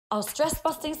Our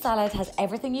stress-busting salad has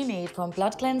everything you need from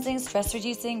blood cleansing,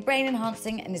 stress-reducing,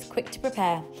 brain-enhancing, and is quick to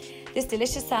prepare. This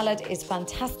delicious salad is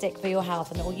fantastic for your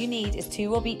health, and all you need is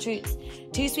 2 raw beetroots,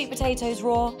 2 sweet potatoes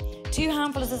raw, 2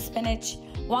 handfuls of spinach,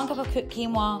 1 cup of cooked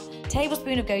quinoa,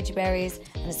 tablespoon of goji berries,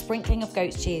 and a sprinkling of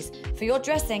goat's cheese. For your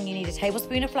dressing, you need a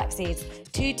tablespoon of flax seeds,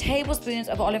 2 tablespoons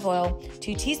of olive oil,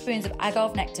 2 teaspoons of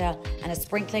agave nectar, and a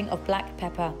sprinkling of black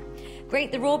pepper.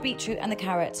 Grate the raw beetroot and the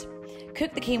carrot.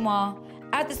 Cook the quinoa.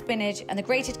 Add the spinach and the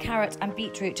grated carrot and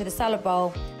beetroot to the salad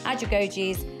bowl. Add your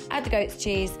gojis, add the goat's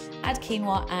cheese, add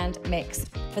quinoa and mix.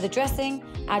 For the dressing,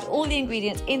 add all the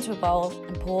ingredients into a bowl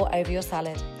and pour over your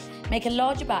salad. Make a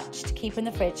larger batch to keep in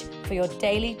the fridge for your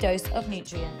daily dose of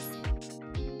nutrients.